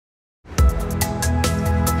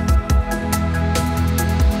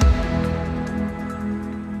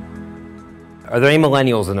Are there any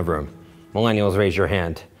millennials in the room? Millennials, raise your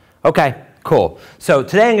hand. Okay, cool. So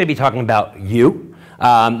today I'm going to be talking about you.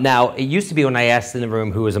 Now, it used to be when I asked in the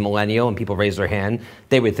room who was a millennial and people raised their hand,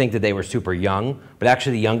 they would think that they were super young, but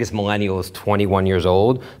actually the youngest millennial is 21 years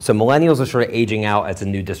old. So millennials are sort of aging out as a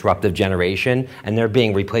new disruptive generation, and they're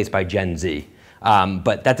being replaced by Gen Z.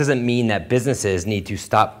 But that doesn't mean that businesses need to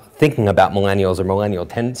stop thinking about millennials or millennial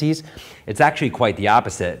tendencies. It's actually quite the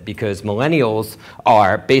opposite, because millennials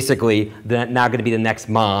are basically now going to be the next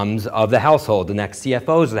moms of the household, the next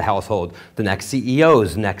CFOs of the household, the next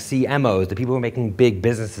CEOs, the next CMOs, the people who are making big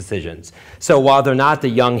business decisions. So while they're not the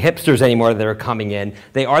young hipsters anymore that are coming in,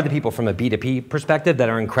 they are the people from a B2B perspective that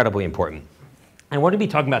are incredibly important. And what we're going to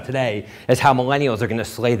be talking about today is how millennials are going to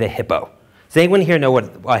slay the hippo. Does anyone here know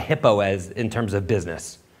what a hippo is in terms of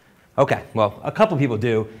business? Okay, well, a couple people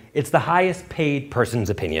do. It's the highest paid person's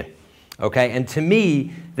opinion. Okay, and to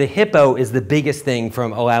me, the hippo is the biggest thing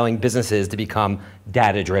from allowing businesses to become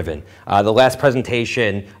data-driven. The last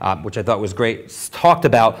presentation, which I thought was great, talked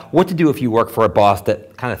about what to do if you work for a boss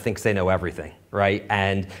that kind of thinks they know everything, right?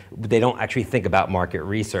 And they don't actually think about market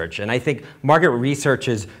research. And I think market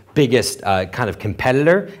research's biggest kind of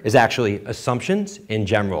competitor is actually assumptions in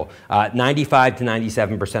general. 95 to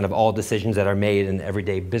 97% of all decisions that are made in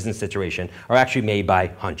everyday business situation are actually made by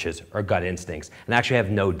hunches or gut instincts and actually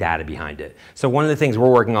have no data behind it. So one of the things we're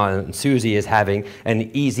working on in Suzy is having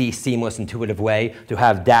an easy, seamless, intuitive way to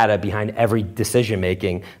have data behind every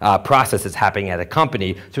decision-making process that's happening at a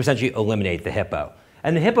company to essentially eliminate the hippo.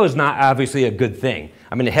 And the hippo is not obviously a good thing.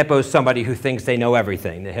 I mean, the hippo is somebody who thinks they know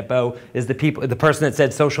everything. The hippo is the person that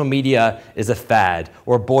said social media is a fad,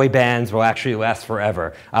 or boy bands will actually last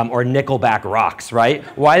forever, or Nickelback rocks, right?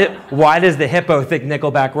 Why does the hippo think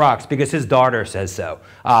Nickelback rocks? Because his daughter says so.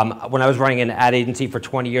 When I was running an ad agency for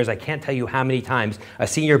 20 years, I can't tell you how many times a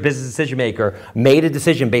senior business decision maker made a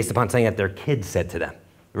decision based upon something that their kids said to them.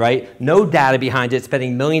 Right? No data behind it,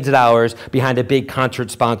 spending millions of dollars behind a big concert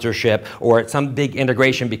sponsorship or some big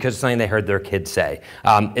integration because of something they heard their kids say.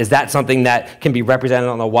 Is that something that can be represented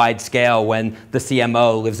on a wide scale when the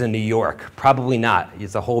CMO lives in New York? Probably not.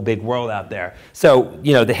 It's a whole big world out there. So,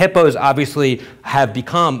 you know, the hippos obviously have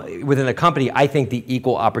become, within a company, I think the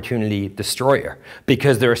equal opportunity destroyer,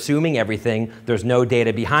 because they're assuming everything, there's no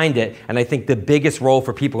data behind it, and I think the biggest role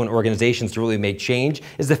for people in organizations to really make change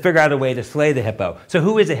is to figure out a way to slay the hippo. So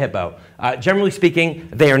who is a hippo? Generally speaking,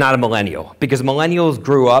 they are not a millennial, because millennials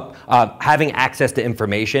grew up having access to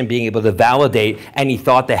information, being able to validate any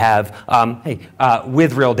thought they have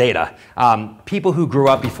with real data. People who grew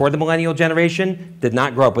up before the millennial generation did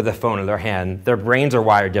not grow up with a phone in their hand. Their brains are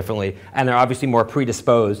wired differently, and they're obviously more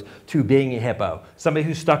predisposed to being a hippo. Somebody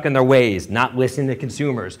who's stuck in their ways, not listening to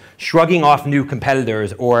consumers, shrugging off new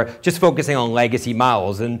competitors, or just focusing on legacy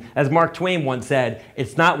models. And as Mark Twain once said,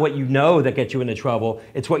 it's not what you know that gets you into trouble,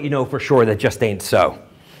 it's what you know for sure that just ain't so.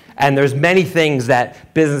 And there's many things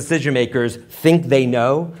that business decision makers think they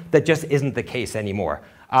know that just isn't the case anymore.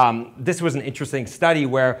 This was an interesting study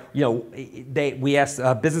where, you know, we asked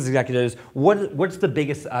business executives, what's the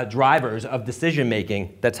biggest drivers of decision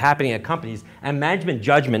making that's happening at companies, and management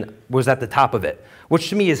judgment was at the top of it, which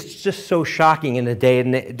to me is just so shocking in a day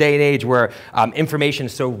and age where information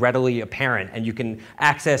is so readily apparent and you can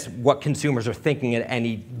access what consumers are thinking at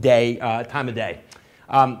any day, time of day.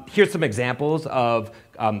 Here's some examples of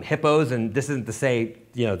hippos, and this isn't to say,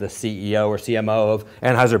 you know, the CEO or CMO of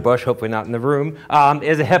Anheuser-Busch, hopefully not in the room,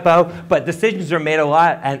 is a hippo, but decisions are made a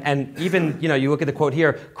lot, and even, you know, you look at the quote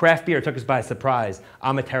here, craft beer took us by surprise.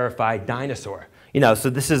 I'm a terrified dinosaur. You know, so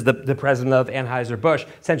this is the president of Anheuser-Busch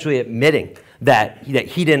essentially admitting that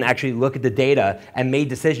he didn't actually look at the data and made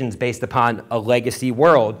decisions based upon a legacy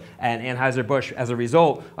world. And Anheuser-Busch, as a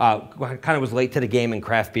result, kind of was late to the game in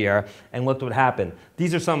craft beer. And look what happened.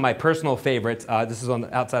 These are some of my personal favorites. This is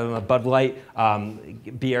outside on a Bud Light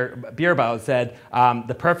beer bottle. It said,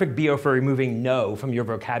 the perfect BO for removing no from your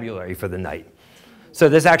vocabulary for the night. So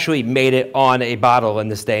this actually made it on a bottle in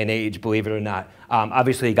this day and age, believe it or not.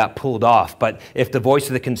 Obviously, it got pulled off, but if the voice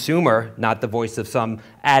of the consumer, not the voice of some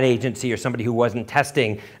ad agency or somebody who wasn't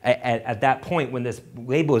testing at that point when this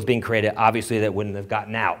label was being created, obviously that wouldn't have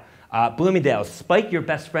gotten out. Bloomingdale's, spike your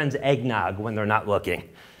best friend's eggnog when they're not looking.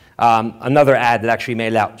 Another ad that actually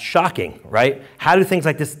made it out. Shocking, right? How do things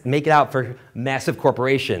like this make it out for massive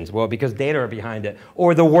corporations? Well, because data are behind it.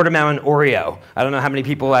 Or the watermelon Oreo. I don't know how many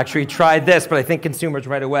people actually tried this, but I think consumers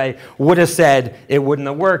right away would have said it wouldn't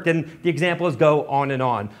have worked. And the examples go on and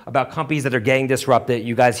on about companies that are getting disrupted.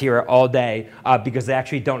 You guys hear it all day because they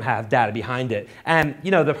actually don't have data behind it. And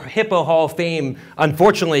you know, the Hippo Hall of Fame,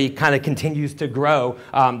 unfortunately, kind of continues to grow.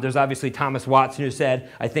 There's obviously Thomas Watson who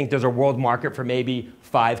said, I think there's a world market for maybe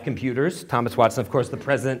 5 computers. Thomas Watson, of course, the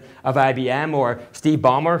president of IBM, or Steve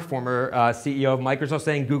Ballmer, former CEO of Microsoft,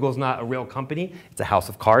 saying Google's not a real company, it's a house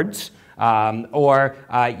of cards. Or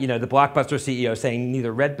the Blockbuster CEO saying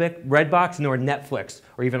neither Redbox nor Netflix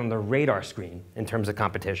are even on the radar screen in terms of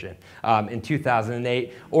competition in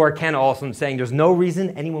 2008. Or Ken Olsen saying there's no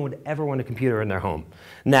reason anyone would ever want a computer in their home.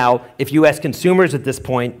 Now, if you ask consumers at this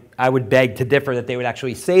point, I would beg to differ that they would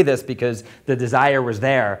actually say this because the desire was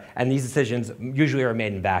there, and these decisions usually are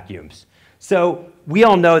made in vacuums. So we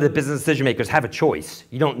all know that business decision makers have a choice.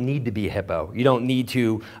 You don't need to be a hippo. You don't need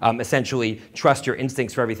to essentially trust your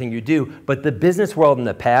instincts for everything you do. But the business world in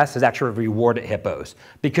the past has actually rewarded hippos,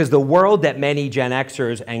 because the world that many Gen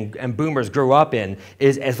Xers and boomers grew up in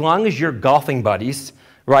is, as long as you're golfing buddies,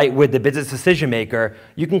 right, with the business decision maker,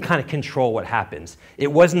 you can kind of control what happens. It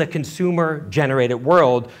wasn't a consumer-generated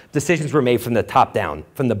world. Decisions were made from the top down,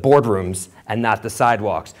 from the boardrooms, and not the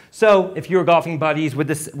sidewalks. So if you were golfing buddies with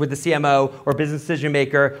the CMO or business decision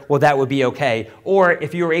maker, well, that would be okay. Or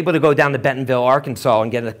if you were able to go down to Bentonville, Arkansas,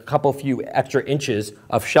 and get a few extra inches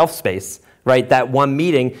of shelf space, right, that one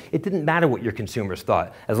meeting, it didn't matter what your consumers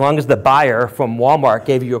thought. As long as the buyer from Walmart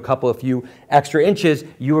gave you a few extra inches,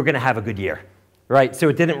 you were going to have a good year. Right? So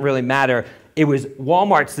it didn't really matter. It was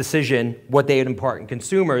Walmart's decision what they would impart in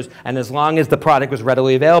consumers, and as long as the product was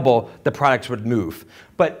readily available, the products would move.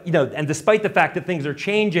 But, and despite the fact that things are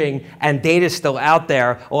changing and data is still out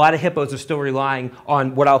there, a lot of hippos are still relying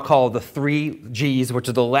on what I'll call the 3 Gs, which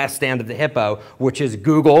is the last stand of the hippo, which is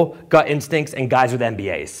Google, gut instincts, and guys with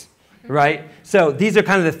MBAs. Right? So these are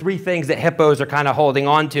kind of the 3 things that hippos are kind of holding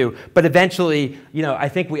on to. But eventually, I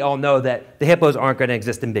think we all know that the hippos aren't going to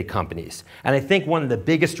exist in big companies. And I think one of the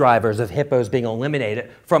biggest drivers of hippos being eliminated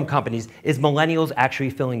from companies is millennials actually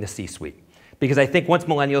filling the C-suite. Because I think once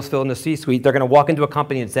millennials fill in the C-suite, they're going to walk into a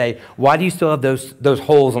company and say, why do you still have those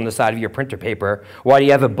holes on the side of your printer paper? Why do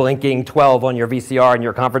you have a blinking 12 on your VCR in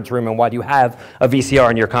your conference room? And why do you have a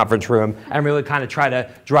VCR in your conference room? And really kind of try to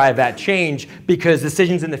drive that change, because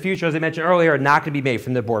decisions in the future, as I mentioned earlier, are not going to be made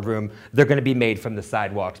from the boardroom. They're going to be made from the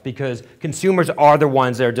sidewalks, because consumers are the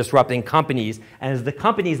ones that are disrupting companies. And as the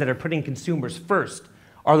companies that are putting consumers first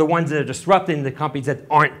are the ones that are disrupting the companies that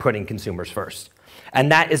aren't putting consumers first. And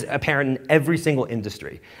that is apparent in every single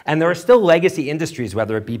industry. And there are still legacy industries,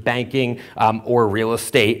 whether it be banking or real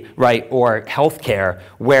estate, right, or healthcare,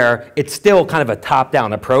 where it's still kind of a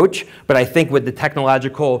top-down approach. But I think with the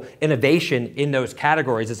technological innovation in those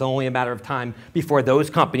categories, it's only a matter of time before those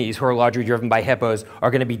companies who are largely driven by hippos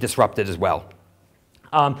are going to be disrupted as well.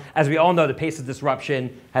 As we all know, the pace of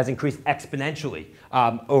disruption has increased exponentially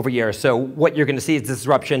over years. So what you're going to see is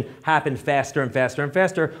disruption happen faster and faster and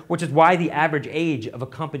faster, which is why the average age of a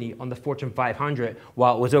company on the Fortune 500,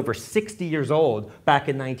 while it was over 60 years old back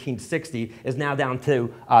in 1960, is now down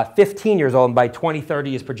to 15 years old, and by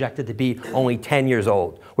 2030 is projected to be only 10 years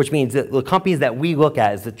old, which means that the companies that we look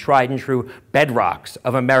at as the tried and true bedrocks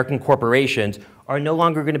of American corporations are no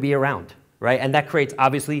longer going to be around. Right? And that creates,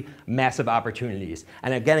 obviously, massive opportunities.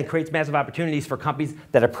 And again, it creates massive opportunities for companies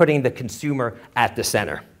that are putting the consumer at the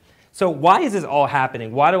center. So why is this all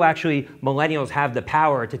happening? Why do actually millennials have the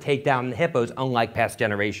power to take down the hippos, unlike past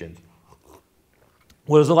generations?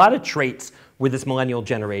 Well, there's a lot of traits with this millennial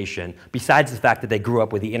generation, besides the fact that they grew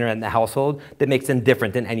up with the internet in the household, that makes them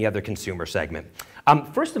different than any other consumer segment.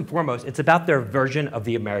 First and foremost, it's about their version of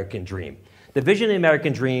the American dream. The vision of the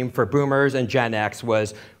American dream for boomers and Gen X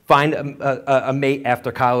was find a mate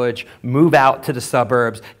after college, move out to the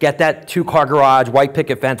suburbs, get that 2-car garage, white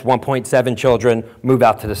picket fence, 1.7 children, move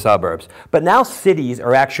out to the suburbs. But now cities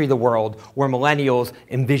are actually the world where millennials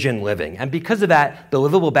envision living. And because of that, the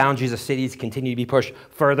livable boundaries of cities continue to be pushed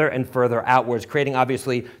further and further outwards, creating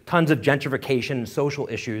obviously tons of gentrification and social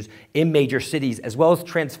issues in major cities, as well as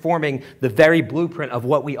transforming the very blueprint of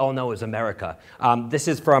what we all know as America. This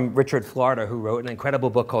is from Richard Florida, who wrote an incredible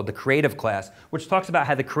book called The Creative Class, which talks about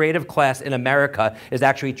how the creative class in America is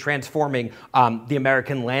actually transforming the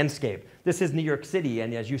American landscape. This is New York City,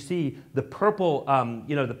 and as you see, the purple,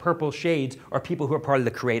 the purple shades are people who are part of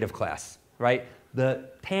the creative class, right? The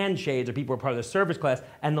tan shades are people who are part of the service class,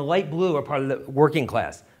 and the light blue are part of the working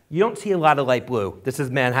class. You don't see a lot of light blue. This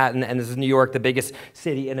is Manhattan, and this is New York, the biggest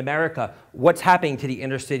city in America. What's happening to the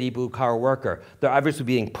inner city blue-collar worker? They're obviously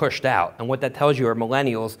being pushed out, and what that tells you are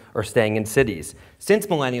millennials are staying in cities. Since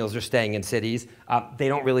millennials are staying in cities, they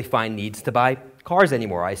don't really find needs to buy cars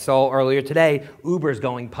anymore. I saw earlier today, Uber's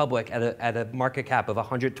going public at a market cap of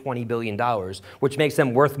 $120 billion, which makes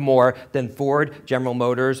them worth more than Ford, General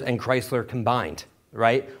Motors, and Chrysler combined,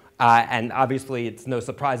 right? And obviously, it's no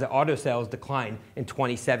surprise that auto sales declined in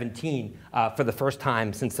 2017 for the first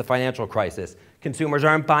time since the financial crisis. Consumers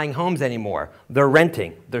aren't buying homes anymore. They're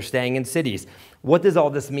renting. They're staying in cities. What does all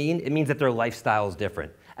this mean? It means that their lifestyle is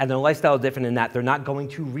different. And their lifestyle is different in that they're not going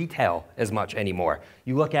to retail as much anymore.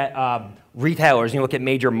 You look at retailers, you look at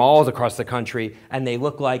major malls across the country, and they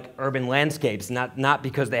look like urban landscapes, not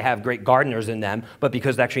because they have great gardeners in them, but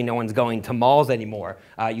because actually no one's going to malls anymore.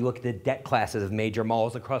 You look at the debt classes of major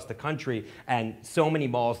malls across the country, and so many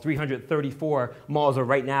malls, 334 malls are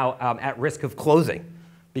right now at risk of closing,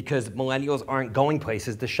 because millennials aren't going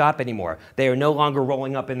places to shop anymore. They are no longer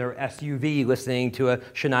rolling up in their SUV listening to a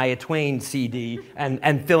Shania Twain CD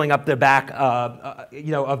and filling up the back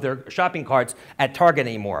of their shopping carts at Target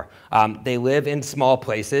anymore. They live in small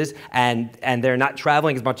places, and they're not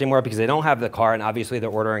traveling as much anymore because they don't have the car, and obviously they're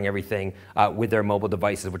ordering everything with their mobile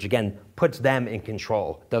devices, which again puts them in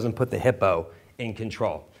control, doesn't put the hippo in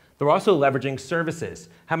control. They're also leveraging services.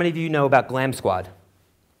 How many of you know about Glam Squad?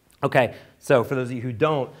 Okay, so for those of you who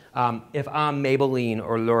don't, if I'm Maybelline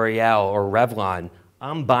or L'Oreal or Revlon,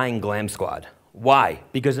 I'm buying Glam Squad. Why?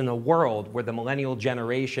 Because in a world where the millennial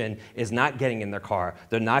generation is not getting in their car,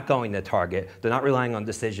 they're not going to Target, they're not relying on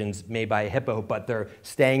decisions made by a hippo, but they're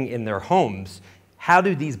staying in their homes, how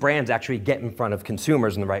do these brands actually get in front of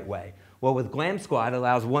consumers in the right way? Well, with Glam Squad, it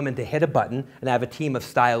allows women to hit a button and have a team of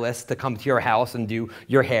stylists to come to your house and do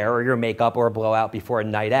your hair or your makeup or a blowout before a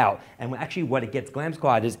night out. And actually what it gets Glam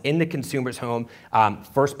Squad is in the consumer's home,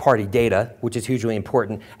 first-party data, which is hugely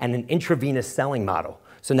important, and an intravenous selling model.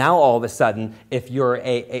 So now all of a sudden, if you're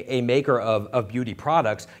a maker of beauty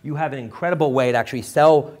products, you have an incredible way to actually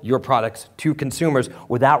sell your products to consumers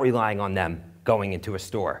without relying on them going into a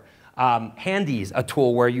store. Handy's a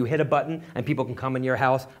tool where you hit a button and people can come in your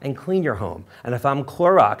house and clean your home. And if I'm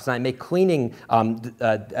Clorox and I make cleaning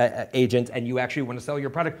agents and you actually want to sell your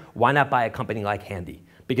product, why not buy a company like Handy?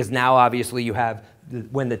 Because now obviously you have,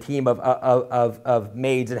 when the team of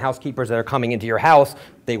maids and housekeepers that are coming into your house,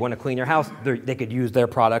 they want to clean your house, they could use their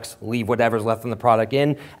products, leave whatever's left from the product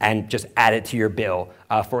in, and just add it to your bill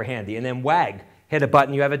for Handy. And then WAG. Hit a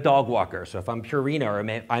button, you have a dog walker. So if I'm Purina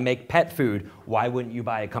or I make pet food, why wouldn't you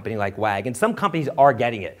buy a company like WAG? And some companies are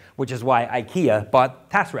getting it, which is why IKEA bought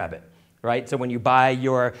TaskRabbit, right? So when you buy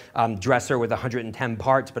your dresser with 110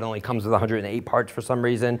 parts, but only comes with 108 parts for some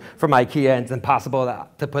reason from IKEA, and it's impossible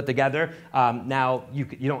to put together, now you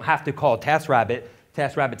don't have to call TaskRabbit.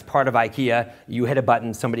 TaskRabbit's part of IKEA. You hit a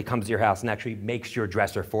button, somebody comes to your house and actually makes your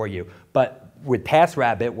dresser for you. But with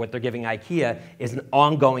TaskRabbit, what they're giving IKEA is an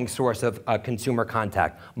ongoing source of consumer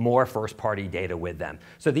contact, more first-party data with them.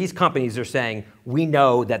 So these companies are saying, we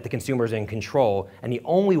know that the consumer's in control, and the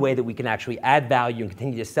only way that we can actually add value and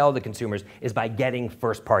continue to sell to consumers is by getting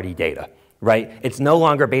first-party data, right? It's no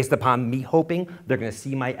longer based upon me hoping they're going to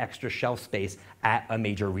see my extra shelf space at a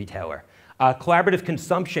major retailer. Collaborative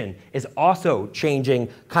consumption is also changing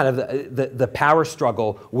kind of the power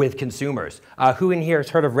struggle with consumers. Who in here has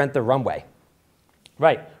heard of Rent the Runway?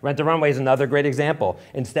 Right, Rent the Runway is another great example.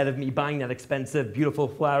 Instead of me buying that expensive, beautiful,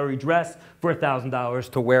 flowery dress for $1,000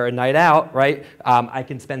 to wear a night out, right, I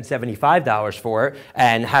can spend $75 for it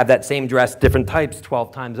and have that same dress, different types,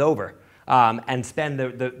 12 times over. And spend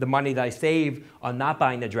the money that I save on not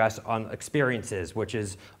buying the dress on experiences, which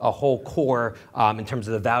is a whole core in terms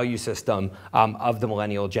of the value system of the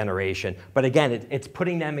millennial generation. But again, it's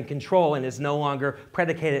putting them in control, and it's no longer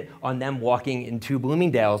predicated on them walking into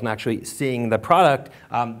Bloomingdale's and actually seeing the product.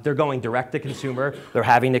 They're going direct to consumer, they're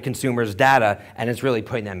having the consumer's data, and it's really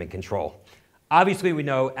putting them in control. Obviously, we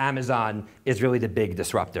know Amazon is really the big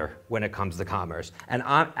disruptor when it comes to commerce. And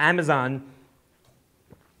Amazon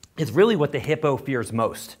is really what the hippo fears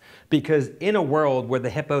most, because in a world where the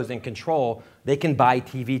hippo's in control, they can buy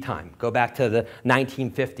TV time. Go back to the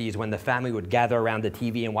 1950s when the family would gather around the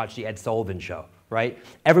TV and watch the Ed Sullivan Show, right?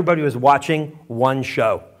 Everybody was watching one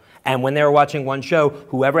show. And when they were watching one show,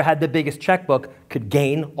 whoever had the biggest checkbook could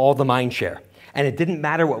gain all the mind share. And it didn't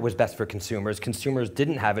matter what was best for consumers. Consumers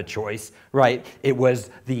didn't have a choice, right? It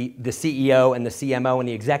was the CEO and the CMO and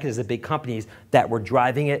the executives of big companies that were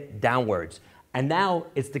driving it downwards. And now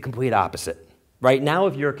it's the complete opposite. Right now,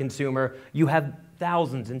 if you're a consumer, you have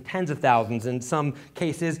thousands and tens of thousands, in some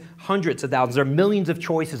cases, hundreds of thousands or millions of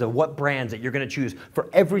choices of what brands that you're going to choose for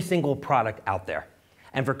every single product out there.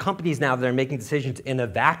 And for companies now that are making decisions in a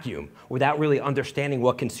vacuum without really understanding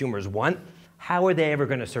what consumers want, how are they ever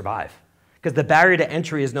going to survive? Because the barrier to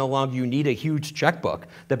entry is no longer you need a huge checkbook.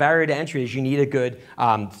 The barrier to entry is you need a good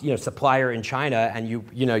supplier in China, and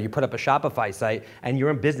you put up a Shopify site and you're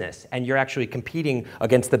in business and you're actually competing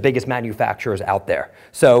against the biggest manufacturers out there.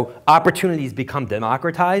 So opportunities become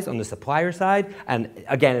democratized on the supplier side, and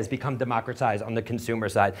again, it's become democratized on the consumer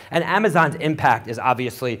side. And Amazon's impact is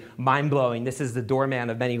obviously mind-blowing. This is the doorman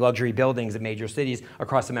of many luxury buildings in major cities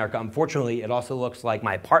across America. Unfortunately, it also looks like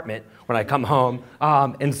my apartment when I come home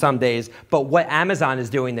in some days. But what Amazon is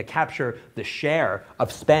doing to capture the share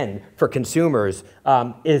of spend for consumers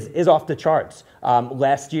is off the charts.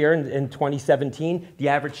 Last year, in 2017, the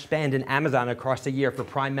average spend in Amazon across the year for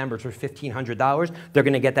Prime members was $1,500. They're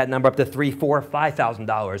going to get that number up to $3,000, $4,000,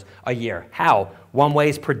 $5,000 a year. How? One way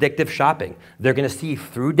is predictive shopping. They're going to see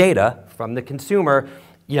through data from the consumer,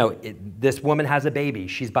 this woman has a baby,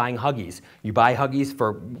 she's buying Huggies. You buy Huggies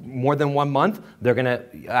for more than 1 month, they're gonna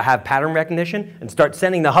have pattern recognition and start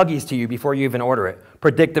sending the Huggies to you before you even order it.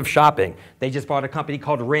 Predictive shopping. They just bought a company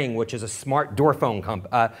called Ring, which is a smart doorbell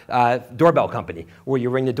company, where you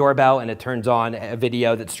ring the doorbell and it turns on a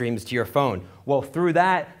video that streams to your phone. Well, through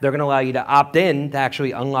that, they're gonna allow you to opt in to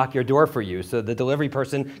actually unlock your door for you, so the delivery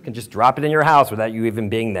person can just drop it in your house without you even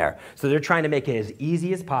being there. So they're trying to make it as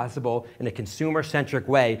easy as possible in a consumer-centric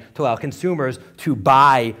way to allow consumers to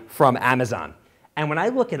buy from Amazon. And when I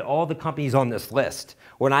look at all the companies on this list,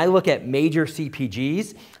 when I look at major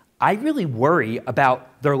CPGs, I really worry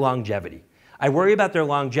about their longevity. I worry about their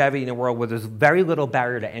longevity in a world where there's very little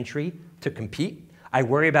barrier to entry to compete. I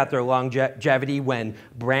worry about their longevity when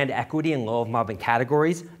brand equity in low-involvement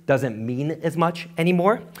categories doesn't mean as much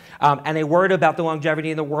anymore. And I worry about the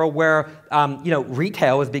longevity in the world where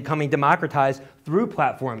retail is becoming democratized through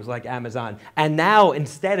platforms like Amazon. And now,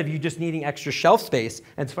 instead of you just needing extra shelf space,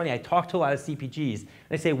 and it's funny, I talk to a lot of CPGs, and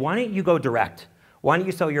they say, why don't you go direct? Why don't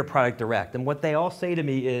you sell your product direct? And what they all say to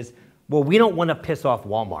me is, well, we don't want to piss off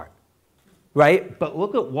Walmart, right? But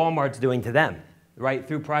look what Walmart's doing to them, right,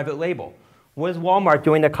 through private label. What is Walmart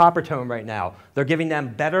doing to Coppertone right now? They're giving them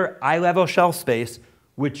better eye-level shelf space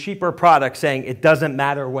with cheaper products, saying it doesn't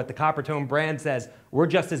matter what the Coppertone brand says, we're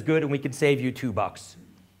just as good and we can save you $2.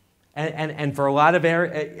 And for a lot of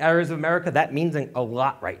areas of America, that means a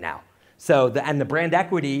lot right now. So, the brand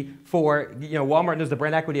equity for, Walmart knows the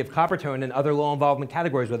brand equity of Coppertone and other low involvement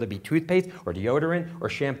categories, whether it be toothpaste or deodorant or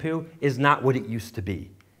shampoo, is not what it used to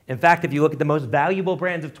be. In fact, if you look at the most valuable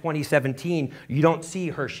brands of 2017, you don't see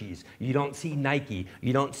Hershey's, you don't see Nike,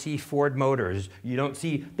 you don't see Ford Motors, you don't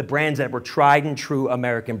see the brands that were tried and true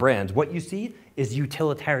American brands. What you see is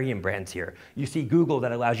utilitarian brands here. You see Google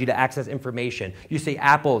that allows you to access information. You see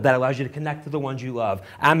Apple that allows you to connect to the ones you love.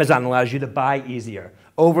 Amazon allows you to buy easier.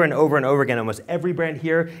 Over and over and over again, almost every brand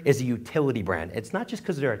here is a utility brand. It's not just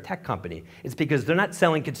because they're a tech company. It's because they're not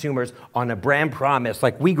selling consumers on a brand promise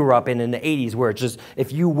like we grew up in the 80s, where it's just,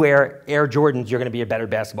 if you wear Air Jordans, you're going to be a better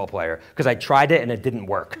basketball player. Because I tried it and it didn't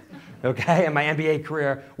work. Okay, and my NBA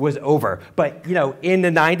career was over. But in the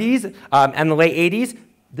 90s and the late 80s,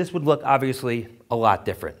 this would look obviously a lot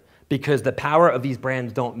different, because the power of these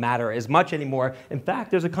brands don't matter as much anymore. In fact,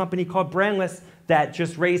 there's a company called Brandless that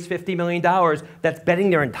just raised $50 million that's betting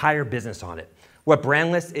their entire business on it. What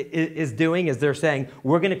Brandless is doing is they're saying,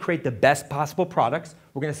 we're going to create the best possible products.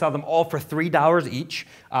 We're going to sell them all for $3 each.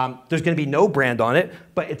 There's going to be no brand on it,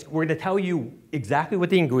 but we're going to tell you exactly what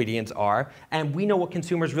the ingredients are, and we know what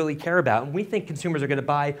consumers really care about. And we think consumers are going to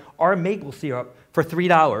buy our maple syrup for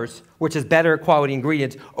 $3, which is better quality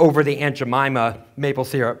ingredients, over the Aunt Jemima maple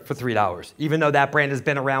syrup for $3, even though that brand has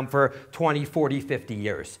been around for 20, 40, 50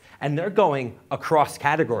 years. And they're going across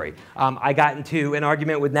category. I got into an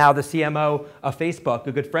argument with now the CMO of Facebook,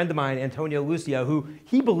 a good friend of mine, Antonio Lucio, who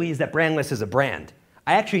he believes that Brandless is a brand.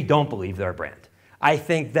 I actually don't believe they're a brand. I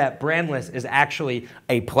think that Brandless is actually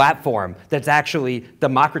a platform that's actually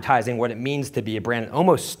democratizing what it means to be a brand,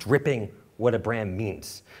 almost stripping what a brand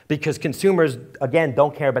means. Because consumers, again,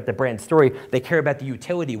 don't care about the brand story, they care about the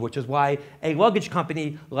utility, which is why a luggage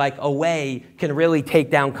company like Away can really take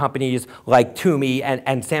down companies like Tumi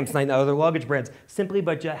and Samsonite and other luggage brands, simply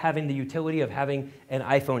by just having the utility of having an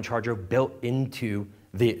iPhone charger built into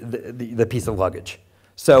the piece of luggage.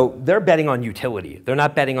 So they're betting on utility. They're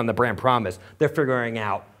not betting on the brand promise. They're figuring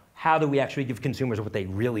out, how do we actually give consumers what they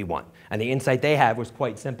really want? And the insight they had was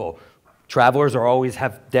quite simple. Travelers always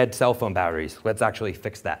have dead cell phone batteries. Let's actually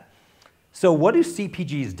fix that. So what do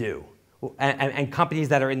CPGs do? And companies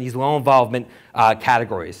that are in these low involvement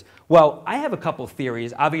categories? Well, I have a couple of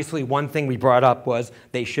theories. Obviously, one thing we brought up was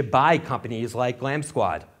they should buy companies like Glam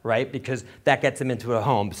Squad, right? Because that gets them into a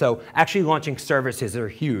home. So actually launching services are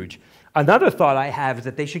huge. Another thought I have is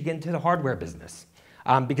that they should get into the hardware business.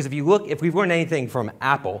 Because if we've learned anything from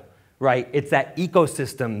Apple, right? It's that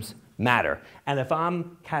ecosystems matter. And if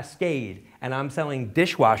I'm Cascade and I'm selling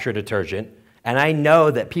dishwasher detergent, and I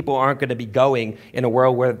know that people aren't going to be going in a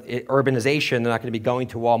world where urbanization, they're not going to be going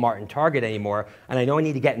to Walmart and Target anymore, and I know I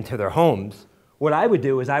need to get into their homes, what I would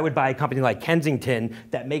do is I would buy a company like Kensington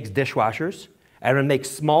that makes dishwashers, and would make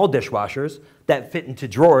small dishwashers that fit into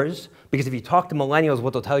drawers, because if you talk to millennials,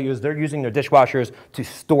 what they'll tell you is they're using their dishwashers to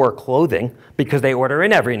store clothing because they order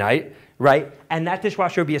in every night, right? And that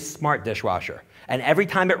dishwasher would be a smart dishwasher. And every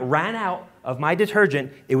time it ran out of my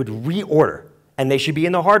detergent, it would reorder. And they should be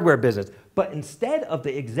in the hardware business. But instead of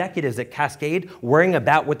the executives at Cascade worrying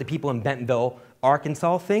about what the people in Bentonville,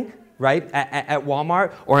 Arkansas think, right, at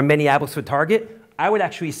Walmart or in Minneapolis with Target, I would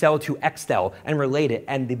actually sell to Extel and Relate It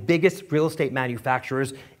and the biggest real estate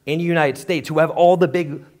manufacturers in the United States who have all the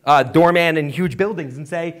big doorman and huge buildings and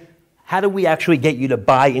say, how do we actually get you to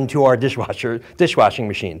buy into our dishwashing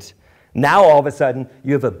machines? Now all of a sudden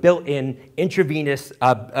you have a built-in intravenous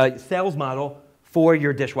sales model for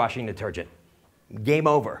your dishwashing detergent. Game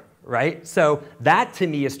over, right? So that to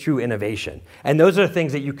me is true innovation. And those are the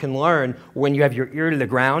things that you can learn when you have your ear to the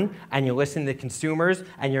ground and you listen to consumers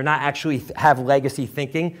and you're not actually have legacy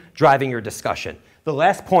thinking driving your discussion. The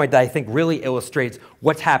last point that I think really illustrates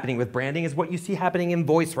what's happening with branding is what you see happening in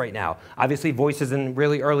voice right now. Obviously, voice is in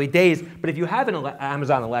really early days, but if you have an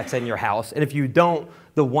Amazon Alexa in your house, and if you don't,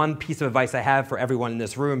 the one piece of advice I have for everyone in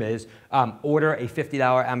this room is order a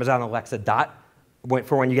 $50 Amazon Alexa Dot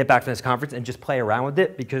for when you get back from this conference and just play around with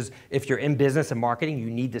it, because if you're in business and marketing,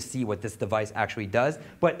 you need to see what this device actually does.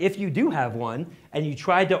 But if you do have one and you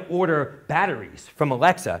try to order batteries from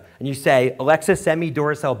Alexa and you say, Alexa, send me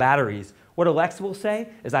Duracell batteries, what Alexa will say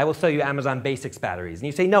is, I will sell you Amazon Basics batteries. And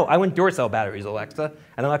you say, no, I want Duracell batteries, Alexa.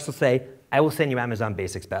 And Alexa will say, I will send you Amazon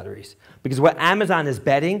Basics batteries. Because what Amazon is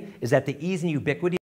betting is that the ease and ubiquity